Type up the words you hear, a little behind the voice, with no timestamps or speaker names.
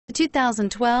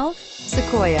2012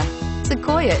 Sequoia.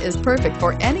 Sequoia is perfect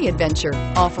for any adventure,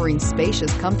 offering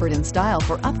spacious comfort and style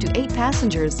for up to 8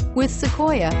 passengers. With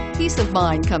Sequoia, peace of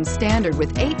mind comes standard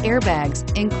with 8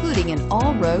 airbags, including an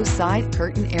all-row side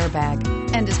curtain airbag,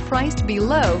 and is priced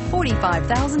below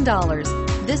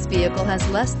 $45,000. This vehicle has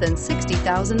less than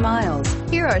 60,000 miles.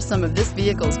 Here are some of this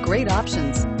vehicle's great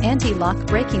options: anti-lock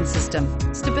braking system,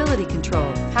 stability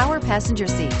control, power passenger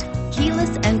seat,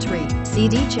 keyless entry,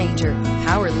 CD changer,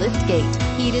 power lift gate,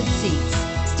 heated seats,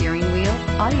 steering wheel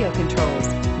audio controls,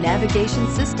 navigation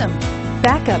system,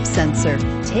 backup sensor.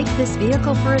 Take this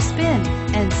vehicle for a spin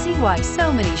and see why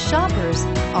so many shoppers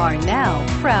are now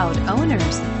proud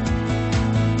owners.